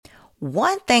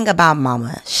One thing about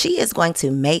mama, she is going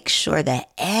to make sure that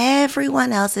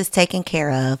everyone else is taken care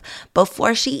of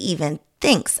before she even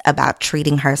thinks about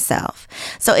treating herself.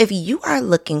 So if you are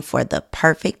looking for the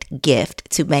perfect gift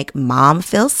to make mom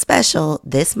feel special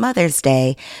this Mother's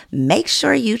Day, make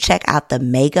sure you check out the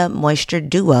Mega Moisture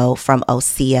Duo from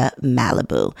Osea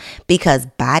Malibu, because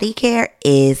body care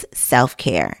is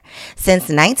self-care. Since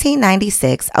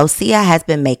 1996, Osea has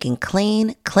been making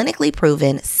clean, clinically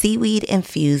proven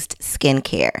seaweed-infused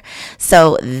skincare.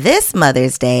 So this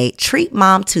Mother's Day, treat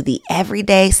mom to the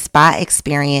everyday spa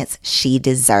experience she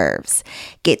deserves.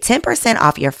 Get 10%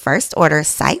 off your first order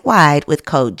site-wide with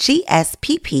code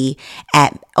GSPP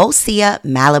at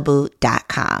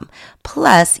OseaMalibu.com.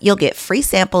 Plus, you'll get free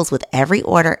samples with every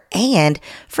order and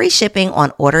free shipping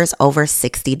on orders over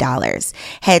 $60.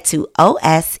 Head to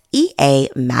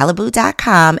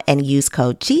OSEAMalibu.com and use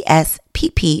code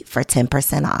GSPP for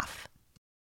 10% off.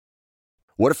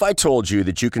 What if I told you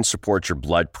that you can support your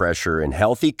blood pressure and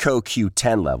healthy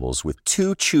CoQ10 levels with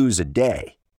 2 chews a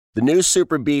day? The new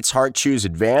Super Beats Heart Chews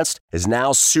Advanced is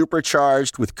now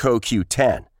supercharged with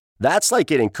CoQ10. That's like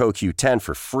getting CoQ10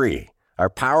 for free. Our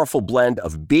powerful blend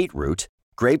of beetroot,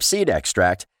 grapeseed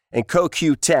extract, and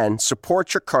CoQ10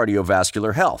 supports your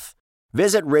cardiovascular health.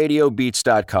 Visit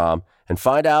radiobeats.com and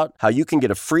find out how you can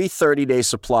get a free 30-day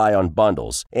supply on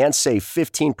bundles and save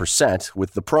 15%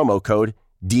 with the promo code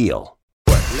DEAL.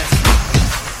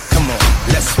 Come on,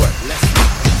 let's work.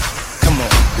 Come on,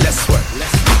 let's work.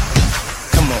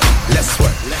 Come on, let's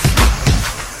work.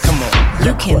 Come on.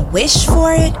 You can wish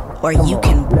for it or you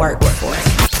can work for it.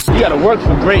 You gotta work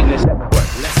for greatness.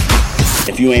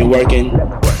 If you ain't working,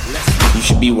 you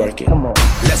should be working. Come on,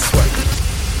 let's work.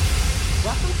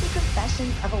 Welcome to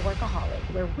Confessions of a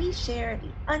Workaholic, where we share the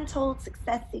untold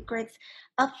success secrets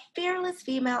of fearless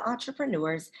female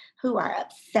entrepreneurs who are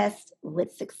obsessed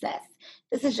with success.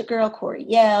 This is your girl,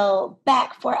 Coriel,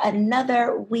 back for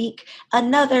another week,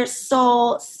 another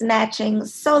soul-snatching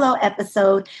solo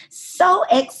episode. So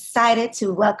excited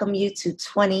to welcome you to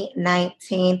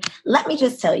 2019. Let me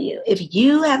just tell you, if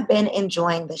you have been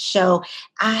enjoying the show,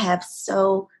 I have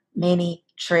so many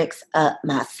tricks up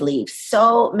my sleeve.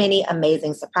 So many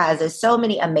amazing surprises, so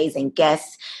many amazing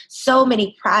guests, so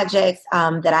many projects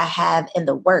that I have in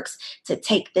the works to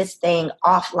take this thing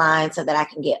offline so that I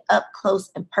can get up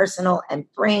close and personal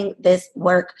and bring this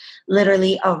work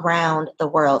literally around the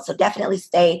world. So definitely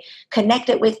stay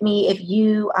connected with me. If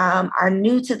you are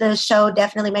new to the show,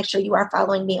 definitely make sure you are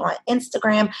following me on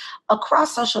Instagram.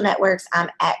 Across social networks, I'm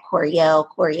at Coriel.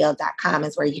 Coriel.com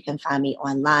is where you can find me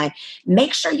online.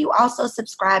 Make sure you also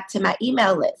subscribe to my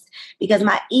email list, because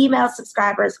my email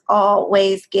subscribers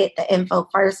always get the info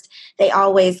first. They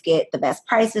always get the best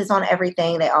prices on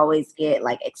everything. They always get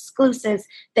like exclusives.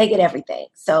 They get everything.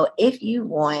 So if you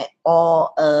want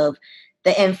all of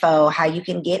the info, how you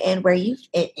can get in where you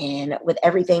fit in with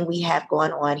everything we have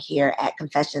going on here at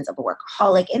Confessions of a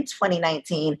Workaholic in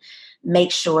 2019,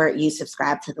 make sure you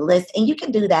subscribe to the list. And you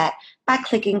can do that by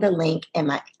clicking the link in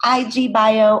my IG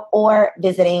bio or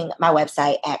visiting my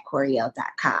website at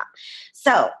Coriel.com.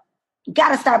 So, got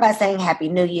to start by saying Happy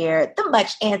New Year. The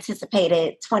much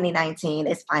anticipated 2019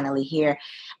 is finally here.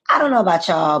 I don't know about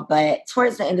y'all, but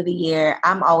towards the end of the year,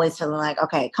 I'm always feeling like,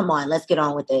 okay, come on, let's get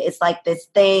on with it. It's like this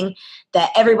thing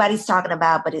that everybody's talking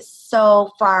about, but it's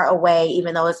so far away,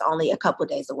 even though it's only a couple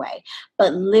days away.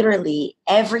 But literally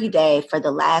every day for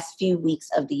the last few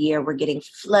weeks of the year, we're getting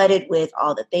flooded with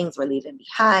all the things we're leaving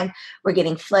behind. We're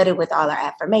getting flooded with all our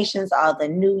affirmations, all the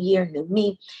new year, new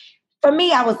me. For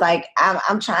me, I was like,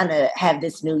 I'm trying to have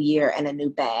this new year and a new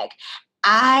bag.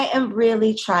 I am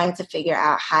really trying to figure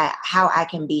out how I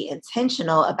can be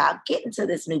intentional about getting to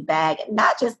this new bag,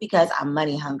 not just because I'm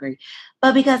money hungry,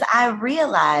 but because I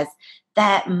realize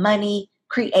that money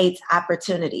creates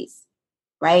opportunities,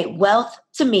 right? Wealth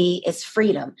to me is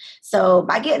freedom. So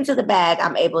by getting to the bag,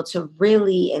 I'm able to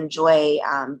really enjoy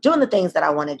doing the things that I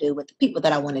want to do with the people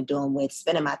that I want to do them with,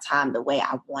 spending my time the way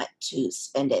I want to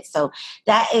spend it. So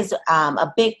that is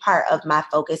a big part of my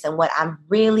focus and what I'm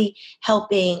really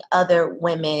helping other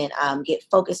women get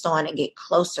focused on and get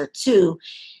closer to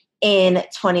in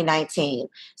 2019.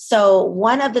 So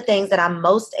one of the things that I'm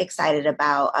most excited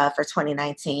about for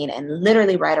 2019, and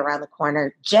literally right around the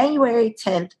corner, January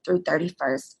 10th through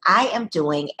 31st, I am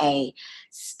doing a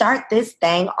Start This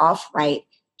Thing Off Right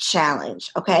challenge.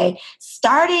 Okay.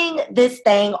 Starting this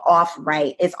thing off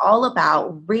right is all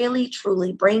about really,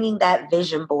 truly bringing that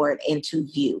vision board into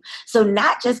view. So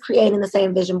not just creating the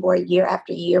same vision board year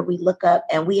after year. We look up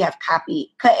and we have cut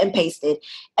and pasted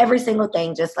every single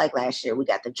thing just like last year. We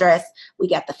got the dress, we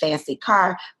got the fancy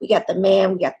car, we got the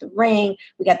man, we got the ring,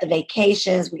 we got the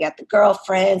vacations, we got the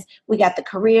girlfriends, we got the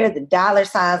career, the dollar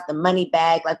signs, the money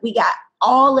bag. Like we got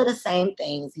all of the same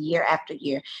things year after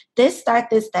year. This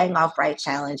Start This Thing Off Right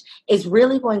challenge is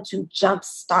really going to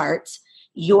jumpstart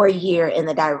your year in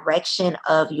the direction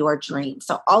of your dreams.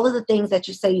 So all of the things that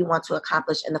you say you want to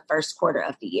accomplish in the first quarter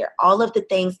of the year, all of the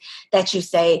things that you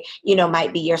say,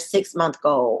 might be your 6-month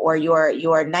goal or your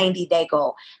 90-day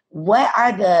goal. What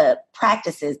are the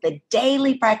practices, the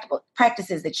daily practical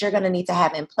practices that you're going to need to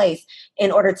have in place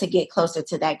in order to get closer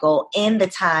to that goal in the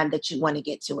time that you want to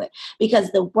get to it?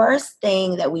 Because the worst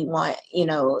thing that we want,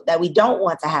 that we don't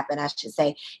want to happen, I should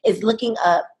say, is looking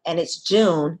up and it's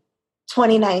June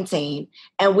 2019,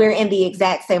 and we're in the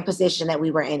exact same position that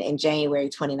we were in January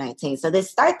 2019. So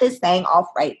this Start This Thing Off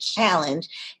Right challenge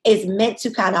is meant to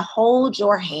kind of hold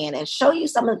your hand and show you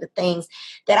some of the things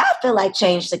that I feel like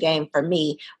changed the game for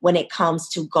me when it comes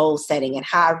to goal setting and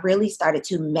how I really started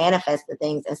to manifest the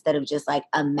things instead of just like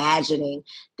imagining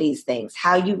these things,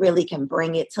 how you really can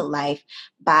bring it to life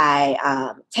by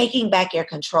taking back your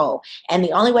control. And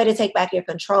the only way to take back your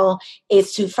control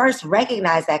is to first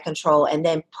recognize that control and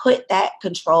then put that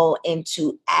control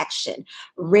into action,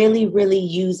 really, really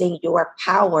using your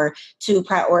power to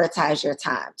prioritize your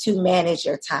time, to manage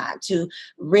your time, to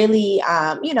really,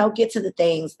 get to the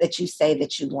things that you say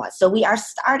that you want. So we are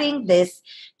starting this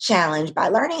challenge by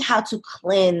learning how to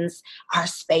cleanse our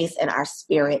space and our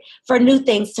spirit for new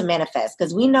things to manifest.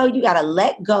 Because we know you got to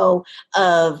let go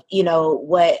of,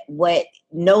 what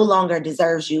no longer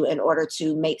deserves you in order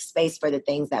to make space for the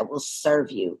things that will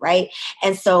serve you, right?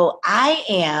 And so I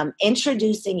am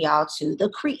introducing y'all to the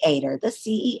creator, the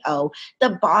CEO,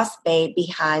 the boss babe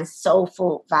behind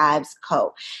Soulful Vibes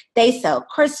Co. They sell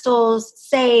crystals,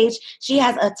 sage. She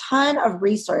has a ton of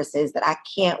resources that I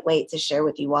can't wait to share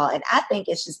with you all. And I think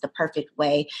it's just the perfect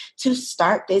way to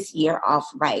start this year off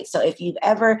right. So if you've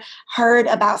ever heard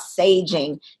about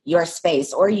saging your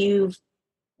space or you've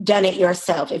done it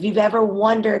yourself, if you've ever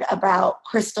wondered about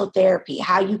crystal therapy,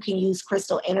 how you can use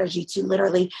crystal energy to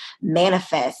literally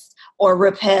manifest or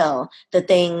repel the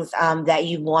things that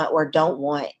you want or don't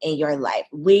want in your life,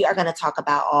 we are going to talk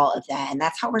about all of that. And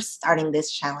that's how we're starting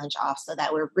this challenge off, so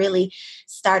that we're really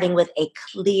starting with a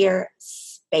clear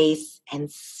space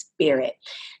and spirit.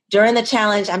 During the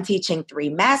challenge, I'm teaching 3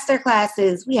 master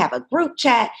classes. We have a group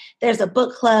chat. There's a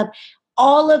book club.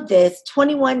 All of this,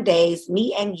 21 days,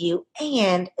 me and you,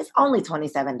 and it's only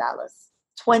 $27.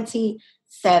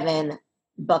 27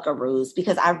 buckaroos,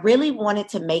 because I really wanted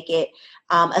to make it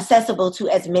accessible to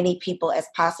as many people as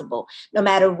possible. No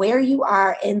matter where you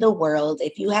are in the world,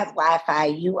 if you have Wi-Fi,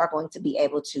 you are going to be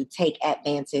able to take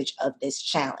advantage of this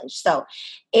challenge. So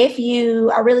if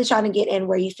you are really trying to get in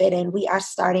where you fit in, we are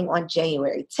starting on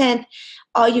January 10th.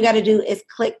 All you got to do is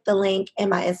click the link in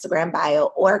my Instagram bio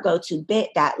or go to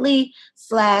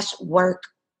bit.ly/work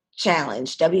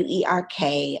challenge,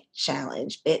 WERK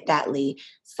challenge,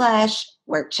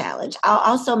 bit.ly/work challenge. I'll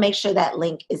also make sure that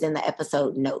link is in the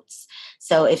episode notes.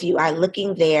 So if you are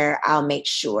looking there, I'll make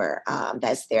sure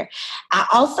that's there. I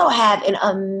also have an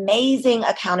amazing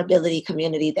accountability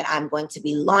community that I'm going to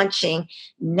be launching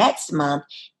next month.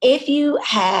 If you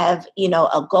have,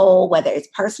 a goal, whether it's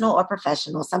personal or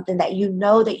professional, something that you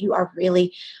know that you are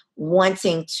really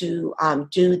wanting to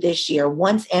do this year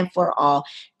once and for all,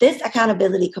 this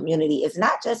accountability community is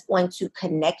not just going to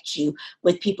connect you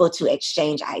with people to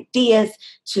exchange ideas,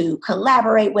 to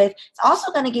collaborate with. It's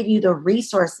also going to give you the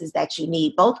resources that you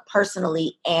need, both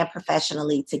personally and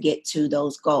professionally, to get to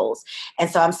those goals. And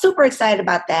so I'm super excited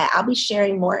about that. I'll be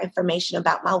sharing more information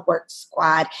about my work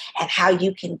squad and how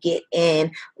you can get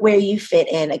in where you fit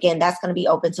in. Again, that's going to be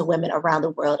open to women around the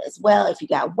world as well. If you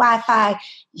got Wi-Fi,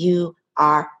 you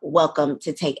are welcome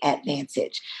to take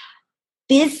advantage.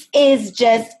 This is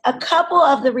just a couple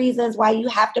of the reasons why you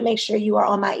have to make sure you are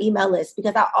on my email list,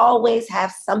 because I always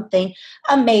have something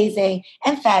amazing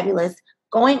and fabulous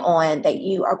going on that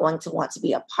you are going to want to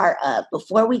be a part of.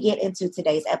 Before we get into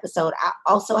today's episode, I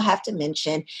also have to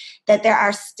mention that there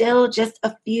are still just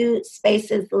a few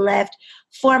spaces left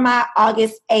for my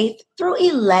August 8th through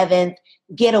 11th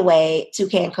getaway to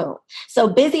Cancun. So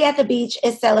Busy at the Beach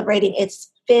is celebrating its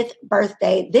 5th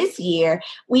birthday this year.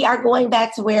 We are going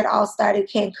back to where it all started,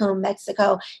 Cancun,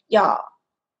 Mexico. Y'all,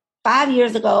 5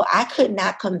 years ago, I could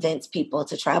not convince people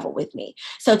to travel with me.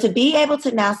 So to be able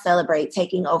to now celebrate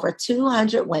taking over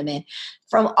 200 women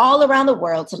from all around the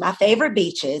world to my favorite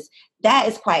beaches, that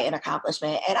is quite an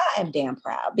accomplishment. And I am damn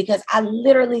proud because I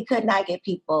literally could not get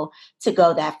people to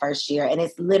go that first year. And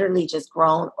it's literally just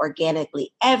grown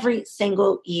organically every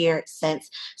single year since.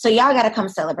 So y'all got to come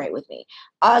celebrate with me.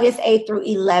 August 8th through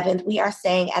 11th, we are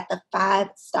staying at the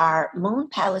 5-star Moon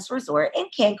Palace Resort in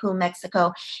Cancun,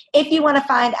 Mexico. If you want to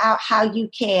find out how you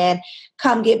can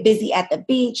come get busy at the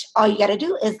beach, all you got to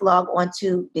do is log on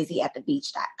to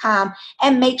busyatthebeach.com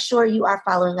and make sure you are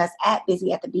following us at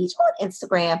Busy at the Beach on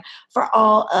Instagram for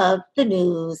all of the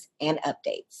news and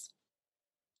updates.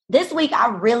 This week, I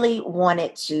really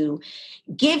wanted to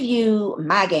give you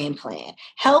my game plan,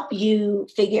 help you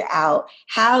figure out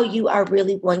how you are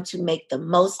really going to make the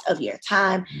most of your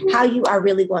time, how you are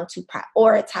really going to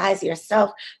prioritize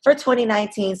yourself for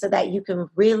 2019 so that you can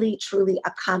really, truly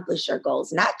accomplish your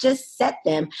goals, not just set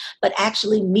them, but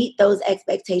actually meet those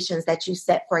expectations that you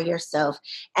set for yourself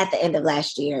at the end of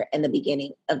last year and the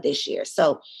beginning of this year.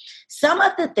 So some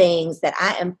of the things that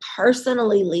I am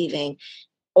personally leaving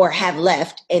or have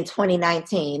left in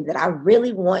 2019 that I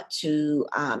really want to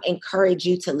encourage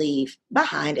you to leave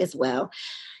behind as well.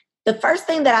 The first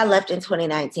thing that I left in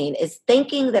 2019 is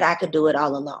thinking that I could do it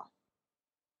all alone.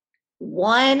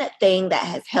 One thing that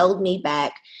has held me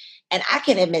back, and I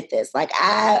can admit this, like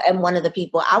I am one of the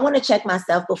people, I want to check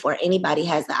myself before anybody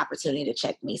has the opportunity to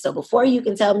check me. So before you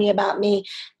can tell me about me,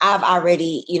 I've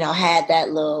already, had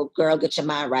that little girl, get your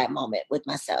mind right moment with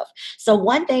myself. So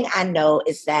one thing I know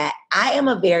is that I am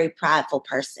a very prideful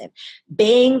person.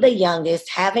 Being the youngest,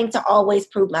 having to always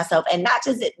prove myself, and not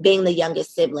just being the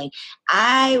youngest sibling.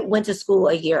 I went to school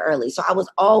a year early, so I was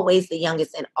always the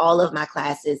youngest in all of my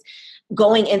classes.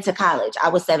 Going into college, I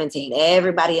was 17.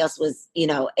 Everybody else was,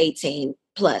 18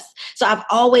 plus. So I've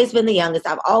always been the youngest.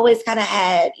 I've always kind of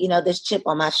had, this chip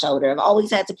on my shoulder. I've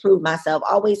always had to prove myself,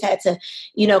 always had to,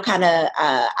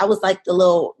 I was like the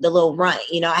little runt,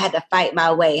 I had to fight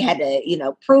my way, had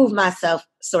to, prove myself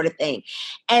sort of thing.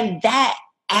 And that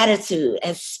attitude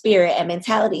and spirit and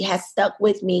mentality has stuck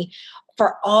with me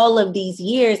for all of these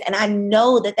years. And I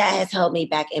know that has held me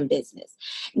back in business.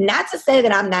 Not to say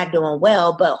that I'm not doing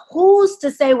well, but who's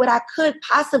to say what I could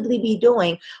possibly be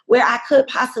doing, where I could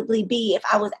possibly be if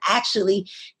I was actually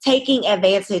taking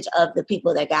advantage of the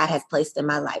people that God has placed in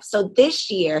my life. So this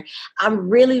year, I'm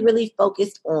really, really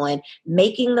focused on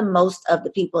making the most of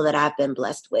the people that I've been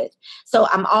blessed with. So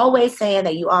I'm always saying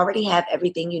that you already have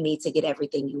everything you need to get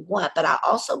everything you want. But I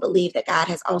also believe that God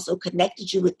has also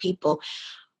connected you with people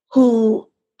who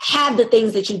have the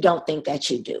things that you don't think that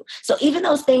you do. So even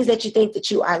those things that you think that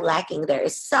you are lacking, there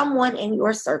is someone in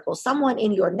your circle, someone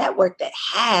in your network that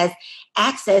has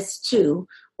access to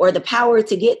or the power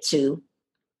to get to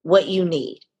what you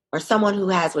need, or someone who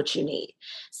has what you need.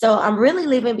 So I'm really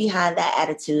leaving behind that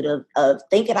attitude of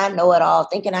thinking I know it all,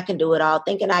 thinking I can do it all,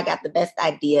 thinking I got the best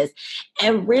ideas,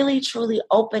 and really truly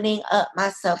opening up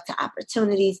myself to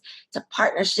opportunities, to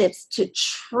partnerships, to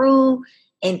true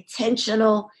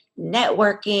intentional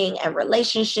networking and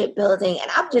relationship building. And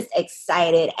I'm just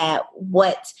excited at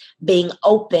what being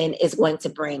open is going to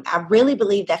bring. I really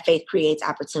believe that faith creates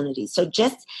opportunities. So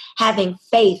just having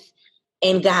faith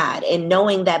in God and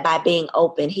knowing that by being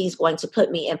open, He's going to put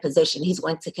me in position. He's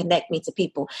going to connect me to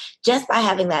people. Just by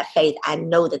having that faith, I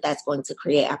know that that's going to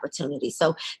create opportunity.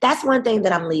 So that's one thing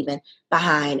that I'm leaving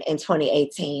behind in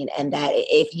 2018. And that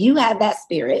if you have that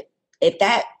spirit, if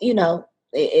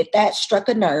that struck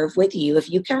a nerve with you, if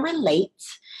you can relate,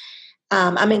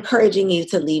 I'm encouraging you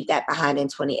to leave that behind in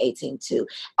 2018 too.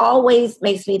 Always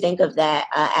makes me think of that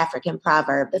African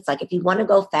proverb that's like, if you want to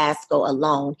go fast, go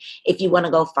alone. If you want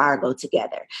to go far, go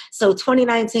together. So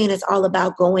 2019 is all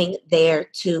about going there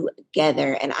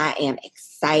together, and I am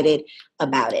excited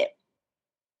about it.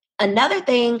 Another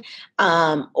thing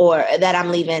or that I'm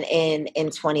leaving in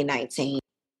 2019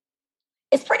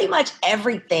 is pretty much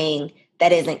everything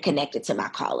that isn't connected to my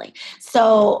calling.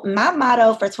 So my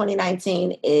motto for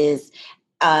 2019 is,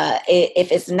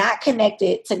 if it's not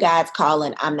connected to God's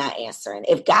calling, I'm not answering.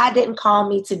 If God didn't call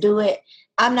me to do it,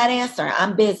 I'm not answering.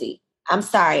 I'm busy. I'm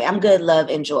sorry. I'm good, love,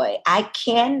 and joy. I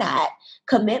cannot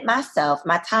commit myself,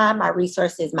 my time, my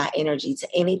resources, my energy to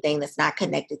anything that's not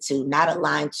connected to, not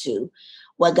aligned to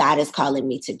what God is calling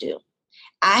me to do.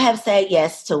 I have said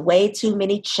yes to way too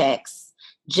many checks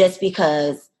just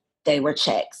because they were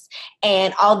checks.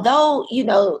 And although,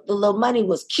 the little money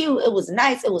was cute, it was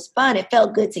nice, it was fun, it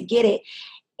felt good to get it,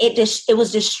 it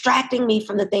was distracting me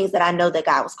from the things that I know that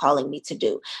God was calling me to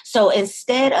do. So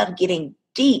instead of getting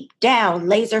deep down,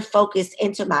 laser focused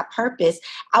into my purpose,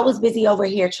 I was busy over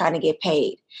here trying to get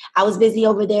paid. I was busy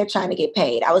over there trying to get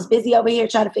paid. I was busy over here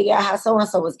trying to figure out how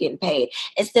so-and-so was getting paid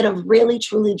instead of really,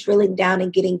 truly drilling down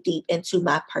and getting deep into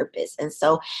my purpose. And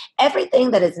so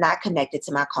everything that is not connected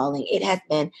to my calling, it has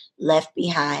been left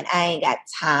behind. I ain't got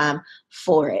time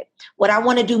for it. What I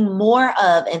want to do more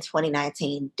of in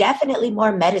 2019, definitely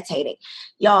more meditating.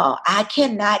 Y'all, I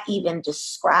cannot even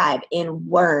describe in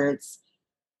words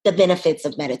the benefits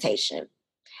of meditation.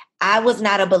 I was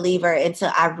not a believer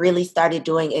until I really started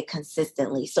doing it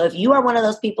consistently. So if you are one of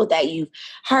those people that you've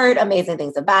heard amazing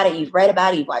things about it, you've read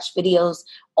about it, you've watched videos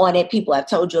on it, people have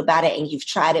told you about it, and you've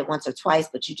tried it once or twice,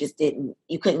 but you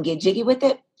couldn't get jiggy with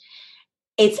it.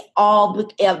 It's all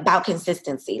about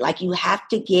consistency. Like, you have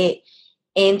to get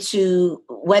into,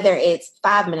 whether it's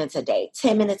 5 minutes a day,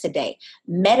 10 minutes a day,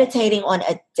 meditating on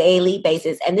a daily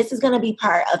basis. And this is going to be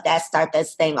part of that Start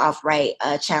This Thing Off Right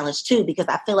challenge too, because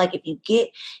I feel like if you get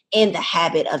in the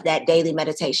habit of that daily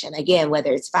meditation, again,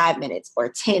 whether it's 5 minutes or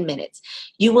 10 minutes,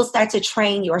 you will start to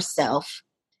train yourself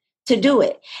to do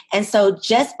it. And so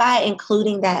just by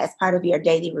including that as part of your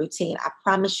daily routine, I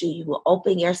promise you, you will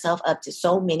open yourself up to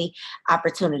so many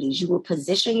opportunities. You will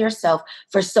position yourself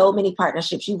for so many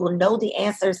partnerships. You will know the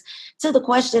answers to the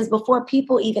questions before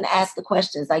people even ask the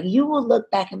questions. Like, you will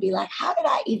look back and be like, how did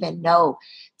I even know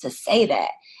to say that?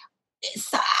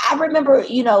 So I remember,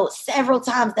 several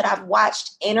times that I've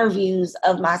watched interviews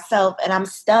of myself and I'm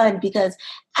stunned because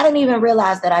I didn't even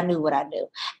realize that I knew what I knew.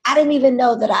 I didn't even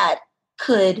know that I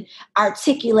could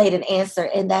articulate an answer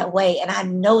in that way. And I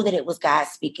know that it was God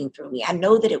speaking through me. I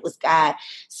know that it was God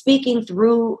speaking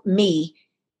through me.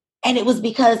 And it was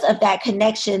because of that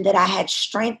connection that I had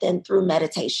strengthened through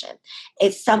meditation.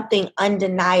 It's something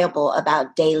undeniable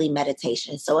about daily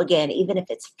meditation. So again, even if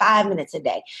it's 5 minutes a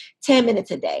day, 10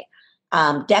 minutes a day,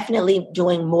 definitely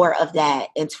doing more of that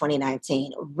in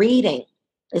 2019. Reading.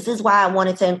 This is why I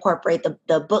wanted to incorporate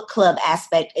the book club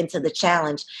aspect into the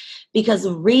challenge, because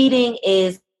reading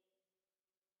is,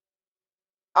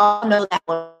 all know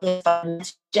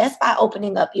that just by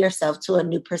opening up yourself to a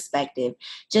new perspective,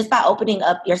 just by opening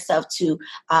up yourself to,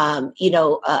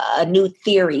 a new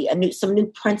theory, some new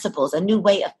principles, a new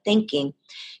way of thinking,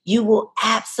 you will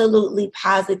absolutely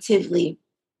positively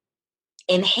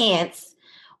enhance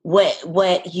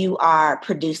what you are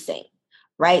producing.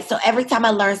 Right? So every time I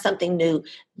learn something new,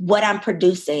 what I'm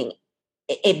producing,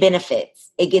 it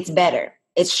benefits. It gets better.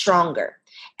 It's stronger.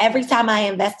 Every time I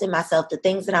invest in myself, the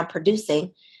things that I'm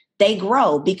producing, they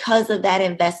grow because of that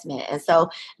investment. And so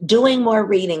doing more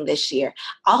reading this year.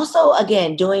 Also,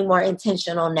 again, doing more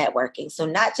intentional networking. So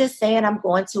not just saying I'm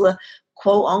going to a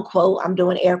quote unquote, I'm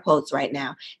doing air quotes right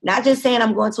now, not just saying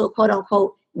I'm going to a quote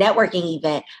unquote networking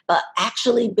event, but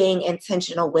actually being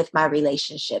intentional with my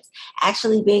relationships,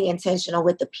 actually being intentional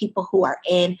with the people who are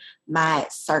in my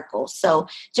circle. So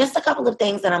just a couple of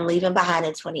things that I'm leaving behind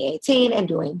in 2018 and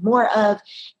doing more of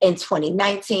in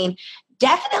 2019.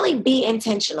 Definitely be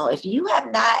intentional. If you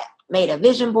have not made a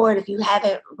vision board, if you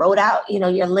haven't wrote out,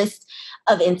 your list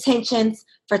of intentions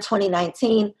for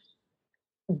 2019,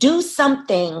 do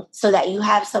something so that you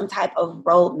have some type of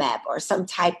roadmap or some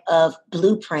type of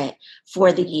blueprint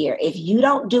for the year. If you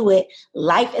don't do it,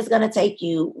 life is going to take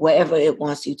you wherever it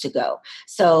wants you to go.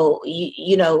 So,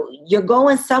 you're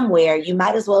going somewhere. You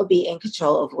might as well be in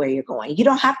control of where you're going. You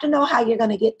don't have to know how you're going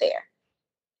to get there.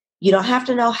 You don't have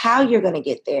to know how you're going to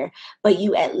get there, but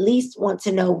you at least want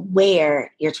to know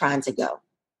where you're trying to go.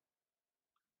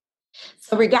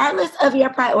 So regardless of your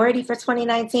priority for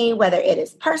 2019, whether it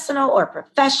is personal or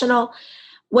professional,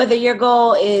 whether your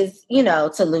goal is,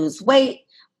 to lose weight,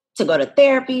 to go to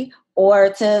therapy, or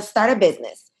to start a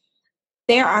business,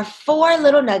 there are 4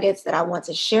 little nuggets that I want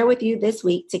to share with you this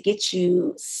week to get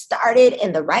you started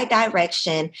in the right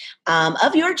direction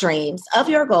of your dreams, of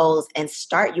your goals, and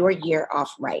start your year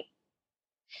off right.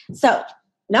 So,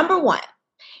 number 1,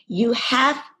 you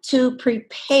have to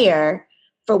prepare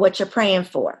for what you're praying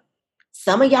for.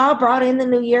 Some of y'all brought in the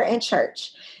new year in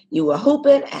church. You were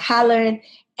hooping and hollering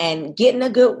and getting a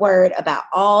good word about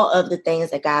all of the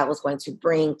things that God was going to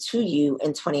bring to you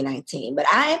in 2019. But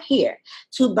I am here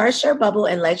to burst your bubble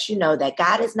and let you know that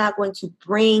God is not going to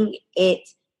bring it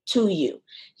to you.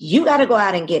 You got to go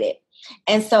out and get it.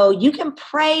 And so you can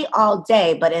pray all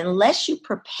day, but unless you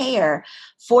prepare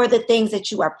for the things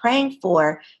that you are praying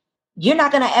for, you're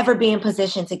not going to ever be in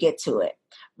position to get to it.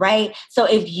 Right? So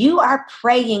if you are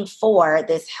praying for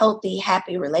this healthy,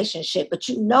 happy relationship, but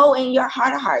you know in your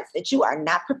heart of hearts that you are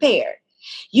not prepared,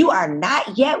 you are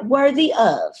not yet worthy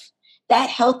of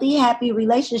that healthy, happy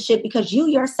relationship because you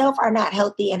yourself are not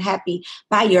healthy and happy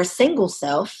by your single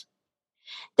self,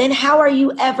 then how are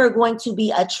you ever going to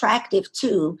be attractive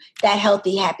to that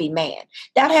healthy, happy man?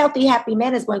 That healthy, happy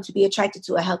man is going to be attracted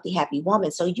to a healthy, happy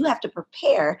woman. So you have to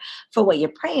prepare for what you're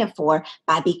praying for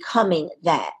by becoming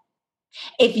that.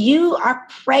 If you are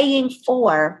praying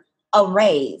for a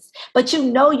raise, but you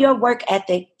know your work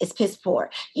ethic is piss poor,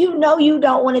 you know you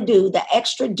don't want to do the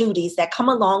extra duties that come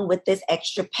along with this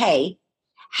extra pay,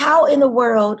 how in the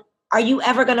world are you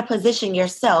ever going to position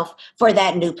yourself for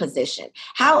that new position?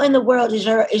 How in the world is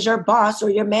your boss or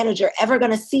your manager ever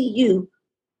going to see you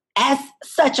as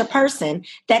such a person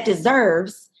that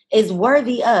is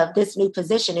worthy of this new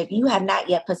position if you have not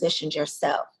yet positioned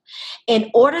yourself? In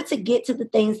order to get to the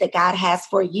things that God has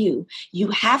for you, you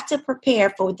have to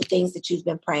prepare for the things that you've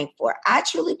been praying for. I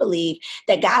truly believe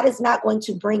that God is not going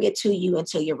to bring it to you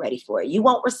until you're ready for it. You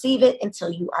won't receive it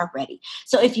until you are ready.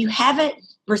 So if you haven't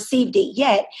received it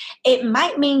yet, it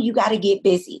might mean you got to get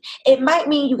busy. It might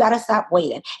mean you got to stop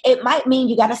waiting. It might mean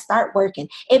you got to start working.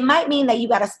 It might mean that you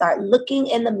got to start looking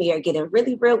in the mirror, getting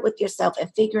really real with yourself and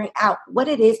figuring out what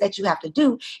it is that you have to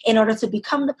do in order to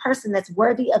become the person that's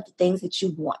worthy of the things that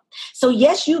you want. So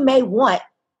yes, you may want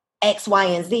X, Y,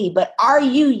 and Z, but are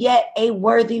you yet a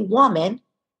worthy woman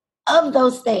of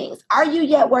those things? Are you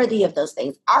yet worthy of those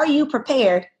things? Are you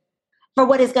prepared for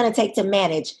what it's going to take to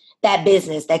manage that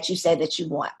business that you said that you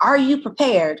want? Are you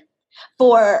prepared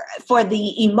for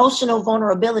the emotional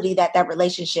vulnerability that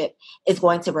relationship is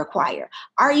going to require?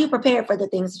 Are you prepared for the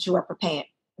things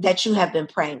that you have been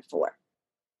praying for?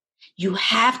 You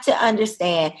have to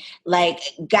understand, like,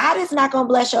 God is not going to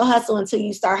bless your hustle until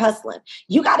you start hustling.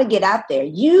 You got to get out there.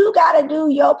 You got to do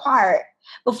your part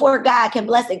before God can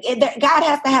bless it. God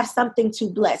has to have something to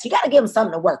bless. You got to give him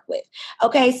something to work with.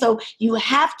 Okay, so you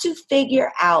have to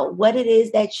figure out what it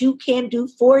is that you can do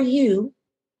for you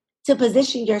to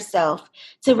position yourself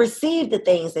to receive the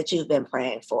things that you've been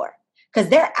praying for. Because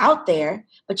they're out there,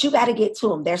 but you got to get to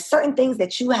them. There's certain things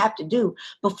that you have to do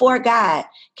before God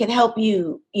can help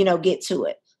you, get to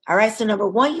it. All right. So number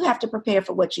one, you have to prepare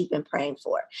for what you've been praying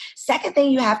for. Second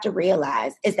thing you have to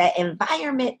realize is that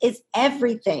environment is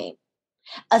everything.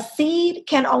 A seed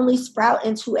can only sprout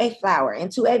into a flower,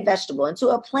 into a vegetable, into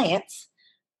a plant,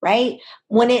 right?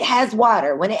 When it has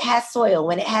water, when it has soil,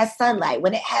 when it has sunlight,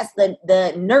 when it has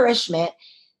the nourishment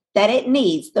that it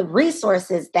needs, the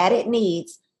resources that it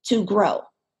needs to grow.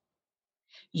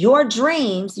 Your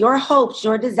dreams, your hopes,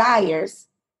 your desires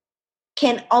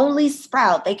can only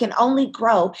sprout. They can only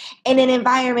grow in an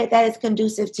environment that is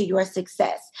conducive to your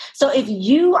success. So if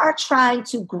you are trying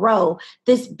to grow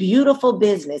this beautiful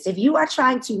business, if you are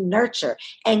trying to nurture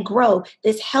and grow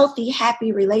this healthy,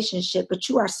 happy relationship, but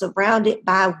you are surrounded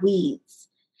by weeds,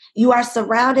 you are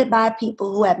surrounded by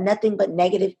people who have nothing but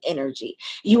negative energy,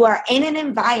 you are in an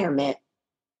environment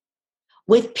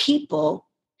with people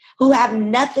who have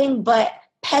nothing but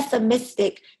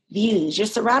pessimistic views. You're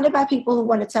surrounded by people who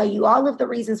want to tell you all of the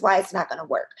reasons why it's not going to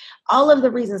work, all of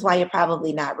the reasons why you're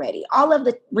probably not ready, all of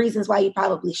the reasons why you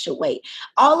probably should wait,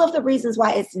 all of the reasons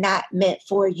why it's not meant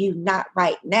for you, not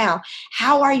right now.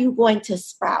 How are you going to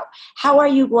sprout? How are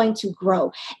you going to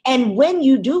grow? And when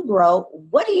you do grow,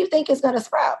 what do you think is going to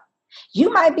sprout?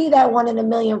 You might be that 1 in a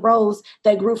million rose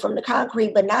that grew from the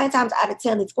concrete, but 9 times out of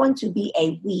 10, it's going to be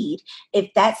a weed if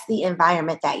that's the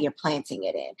environment that you're planting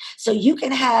it in. So you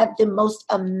can have the most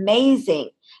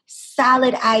amazing,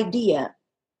 solid idea,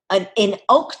 an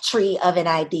oak tree of an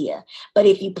idea, but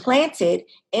if you plant it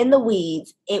in the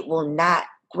weeds, it will not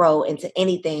grow into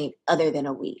anything other than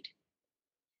a weed.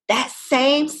 That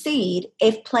same seed,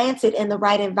 if planted in the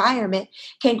right environment,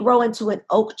 can grow into an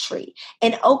oak tree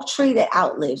that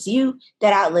outlives you,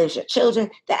 that outlives your children,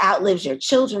 that outlives your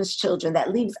children's children,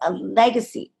 that leaves a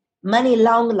legacy, money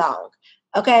long.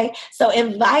 Okay, so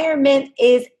environment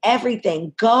is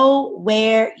everything. Go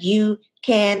where you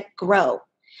can grow.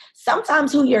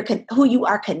 Sometimes who you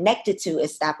are connected to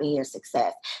is stopping your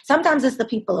success. Sometimes it's the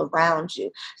people around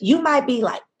you. You might be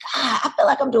like, God, I feel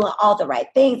like I'm doing all the right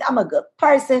things. I'm a good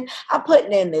person. I'm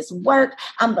putting in this work.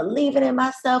 I'm believing in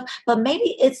myself. But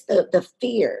maybe it's the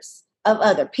fears of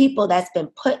other people that's been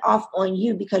put off on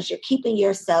you because you're keeping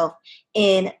yourself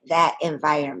in that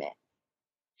environment.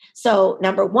 So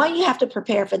number one, you have to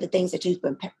prepare for the things that you've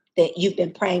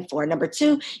been praying for. Number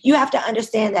two, you have to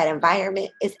understand that environment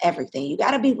is everything. You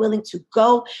got to be willing to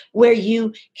go where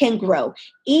you can grow,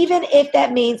 even if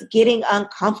that means getting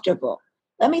uncomfortable.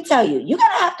 Let me tell you, you're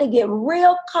going to have to get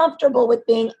real comfortable with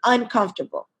being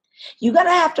uncomfortable. You're going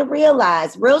to have to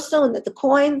realize real soon that the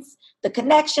coins, the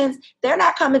connections, they're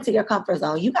not coming to your comfort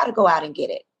zone. You got to go out and get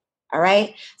it. All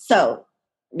right. So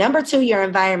number two, your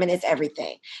environment is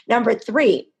everything. Number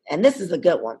three, and this is a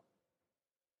good one.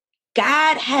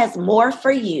 God has more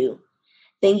for you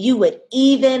than you would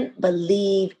even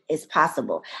believe is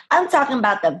possible. I'm talking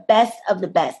about the best of the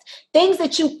best. Things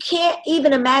that you can't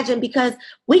even imagine, because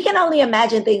we can only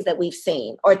imagine things that we've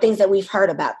seen or things that we've heard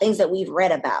about, things that we've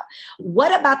read about.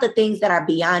 What about the things that are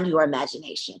beyond your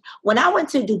imagination? When I went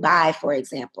to Dubai, for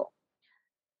example,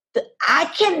 I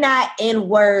cannot in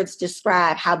words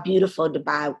describe how beautiful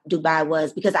Dubai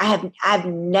was, because I've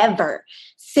never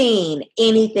seen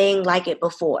anything like it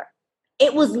before.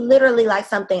 It was literally like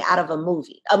something out of a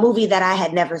movie that I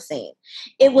had never seen.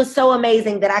 It was so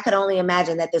amazing that I could only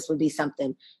imagine that this would be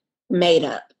something made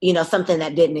up, something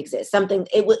that didn't exist,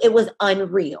 it was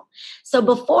unreal. So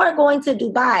before going to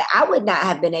Dubai, I would not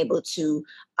have been able to,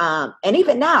 and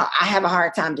even now I have a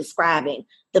hard time describing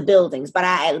the buildings, but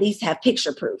I at least have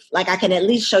picture proof. Like I can at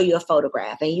least show you a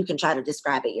photograph and you can try to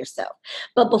describe it yourself.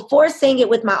 But before seeing it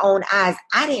with my own eyes,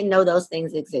 I didn't know those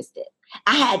things existed.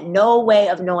 I had no way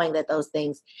of knowing that those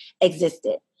things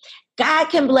existed. God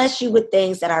can bless you with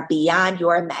things that are beyond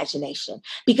your imagination,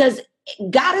 because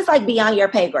God is like beyond your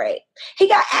pay grade. He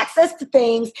got access to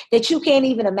things that you can't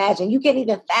even imagine. You can't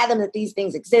even fathom that these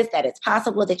things exist, that it's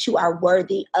possible, that you are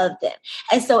worthy of them.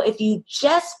 And so if you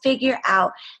just figure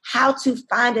out how to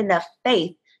find enough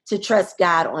faith to trust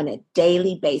God on a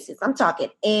daily basis, I'm talking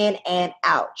in and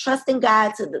out, trusting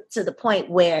God to the point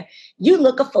where you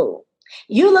look a fool.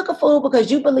 You look a fool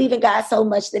because you believe in God so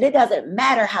much that it doesn't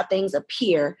matter how things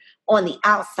appear on the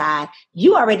outside.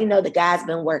 You already know that God's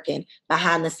been working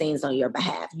behind the scenes on your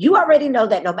behalf. You already know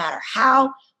that no matter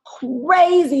how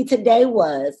crazy today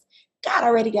was, God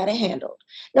already got it handled.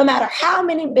 No matter how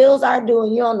many bills are due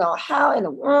and you don't know how in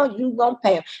the world you're going to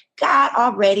pay them, God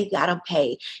already got them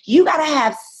paid. You got to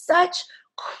have such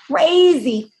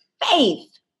crazy faith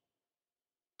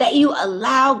that you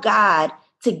allow God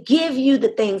to give you the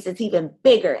things that's even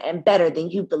bigger and better than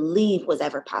you believe was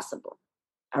ever possible.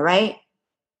 All right?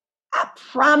 I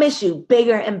promise you,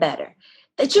 bigger and better.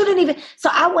 That you didn't even.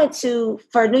 So I went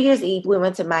for New Year's Eve, we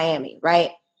went to Miami, right?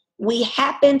 We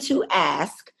happened to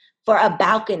ask for a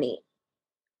balcony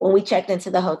when we checked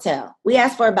into the hotel. We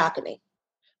asked for a balcony.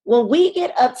 When we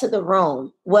get up to the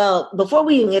room, well, before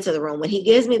we even get to the room, when he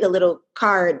gives me the little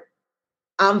card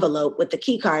envelope with the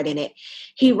key card in it,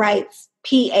 he writes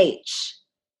PH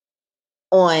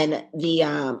on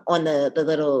the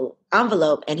little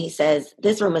envelope, and he says,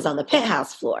 this room is on the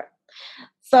penthouse floor.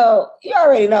 So you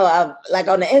already know, I'm like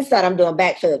on the inside, I'm doing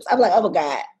backflips. I'm like, oh my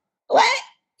God, what?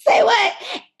 Say what?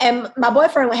 And my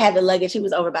boyfriend had the luggage. He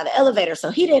was over by the elevator,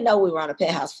 so he didn't know we were on a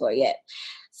penthouse floor yet.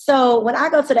 So when I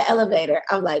go to the elevator,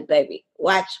 I'm like, baby,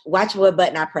 watch what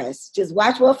button I press. Just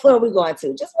watch what floor we're going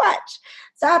to. Just watch.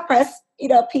 So I press,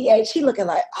 PH. He looking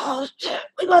like, oh, shit,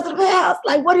 we going to the penthouse.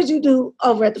 Like, what did you do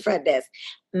over at the front desk?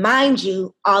 Mind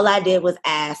you, all I did was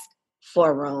ask for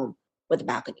a room with a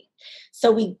balcony.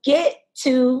 So we get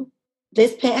to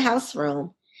this penthouse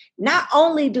room. Not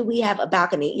only do we have a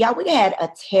balcony, y'all, we had a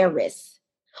terrace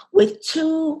with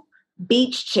 2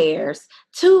 beach chairs,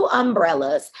 2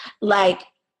 umbrellas, like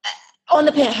on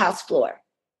the penthouse floor.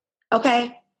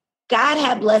 Okay? God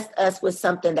had blessed us with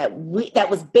something that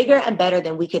was bigger and better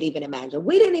than we could even imagine.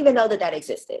 We didn't even know that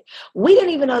existed. We didn't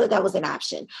even know that was an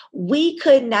option. We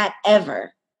could not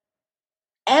ever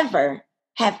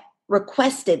have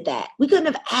requested that. We couldn't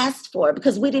have asked for it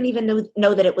because we didn't even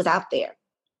know that it was out there.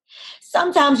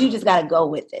 Sometimes you just got to go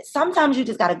with it. Sometimes you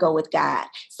just got to go with God.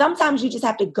 Sometimes you just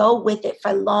have to go with it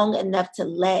for long enough to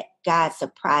let God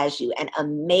surprise you and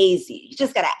amaze you. You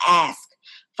just got to ask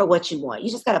for what you want.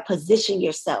 You just got to position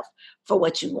yourself for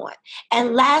what you want.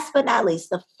 And last but not least,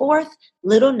 the 4th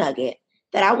little nugget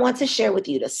that I want to share with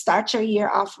you to start your year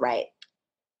off right,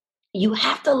 you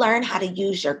have to learn how to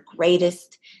use your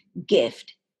greatest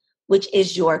gift, which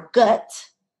is your gut,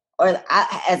 or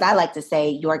as I like to say,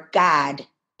 your God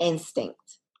instinct.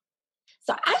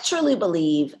 So I truly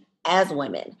believe as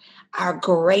women, our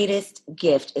greatest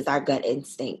gift is our gut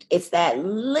instinct. It's that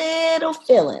little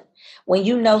feeling when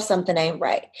you know something ain't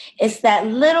right. It's that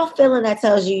little feeling that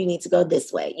tells you need to go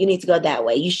this way. You need to go that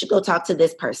way. You should go talk to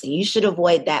this person. You should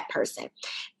avoid that person.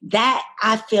 That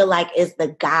I feel like is the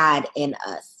God in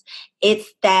us.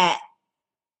 It's that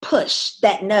push,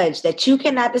 that nudge that you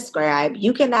cannot describe,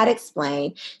 you cannot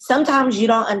explain. Sometimes you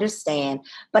don't understand,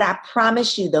 but I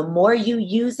promise you, the more you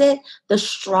use it, the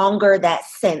stronger that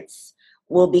sense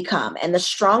will become. And the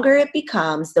stronger it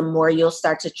becomes, the more you'll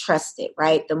start to trust it,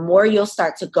 right? The more you'll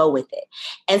start to go with it.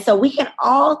 And so we can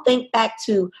all think back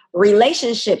to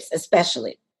relationships,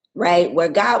 especially, right? Where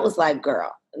God was like,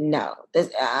 girl, no,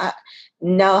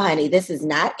 no, honey, this is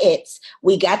not it.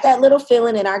 We got that little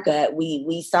feeling in our gut.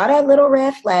 We saw that little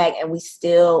red flag and we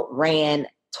still ran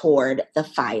toward the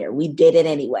fire. We did it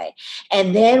anyway.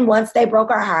 And then once they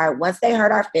broke our heart, once they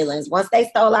hurt our feelings, once they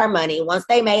stole our money, once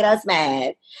they made us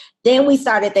mad, then we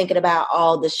started thinking about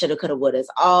all the shoulda, coulda, wouldas,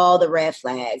 all the red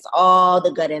flags, all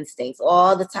the gut instincts,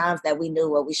 all the times that we knew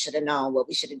what we should have known, what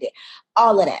we should have did,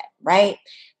 all of that, right?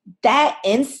 That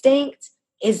instinct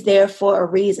is there for a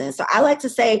reason. So I like to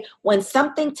say, when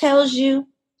something tells you,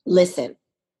 listen.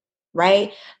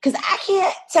 Right? Because I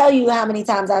can't tell you how many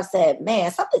times I've said, man,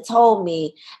 something told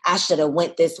me I should have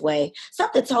went this way.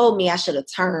 Something told me I should have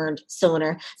turned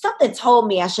sooner. Something told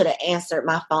me I should have answered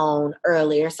my phone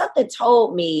earlier. Something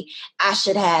told me I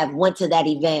should have went to that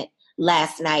event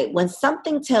last night. When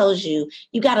something tells you,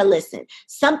 you got to listen.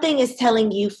 Something is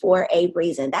telling you for a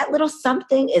reason. That little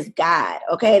something is God,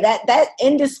 okay? That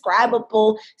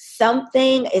indescribable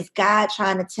something is God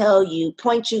trying to tell you,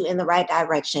 point you in the right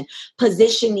direction,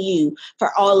 position you for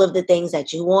all of the things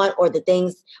that you want,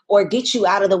 or get you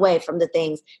out of the way from the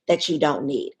things that you don't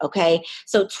need, okay?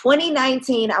 So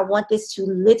 2019, I want this to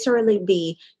literally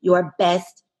be your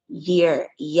best year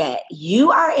yet.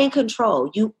 You are in control.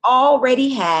 You already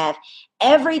have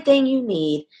everything you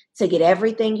need to get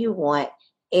everything you want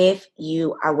if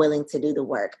you are willing to do the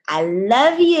work. I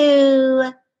love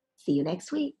you. See you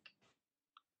next week.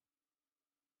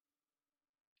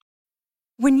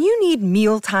 When you need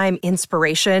mealtime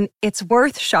inspiration, it's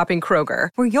worth shopping Kroger,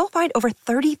 where you'll find over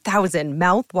 30,000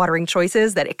 mouth-watering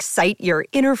choices that excite your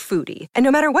inner foodie. And no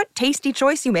matter what tasty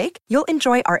choice you make, you'll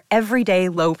enjoy our everyday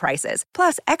low prices,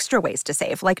 plus extra ways to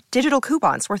save, like digital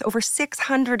coupons worth over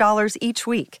 $600 each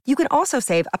week. You can also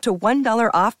save up to $1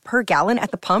 off per gallon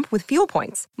at the pump with fuel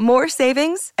points. More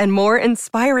savings and more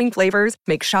inspiring flavors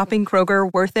make shopping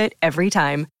Kroger worth it every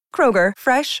time. Kroger,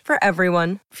 fresh for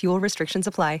everyone. Fuel restrictions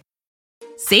apply.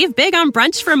 Save big on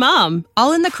brunch for mom,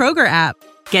 all in the Kroger app.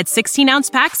 Get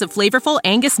 16-ounce packs of flavorful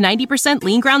Angus 90%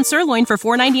 lean ground sirloin for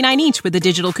 $4.99 each with a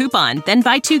digital coupon. Then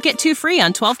buy 2, get 2 free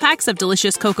on 12 packs of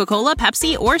delicious Coca-Cola,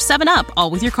 Pepsi, or 7-Up, all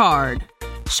with your card.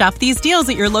 Shop these deals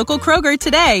at your local Kroger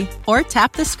today, or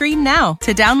tap the screen now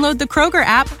to download the Kroger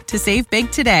app to save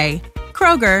big today.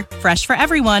 Kroger, fresh for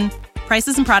everyone.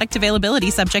 Prices and product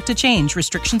availability subject to change.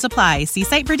 Restrictions apply. See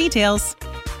site for details.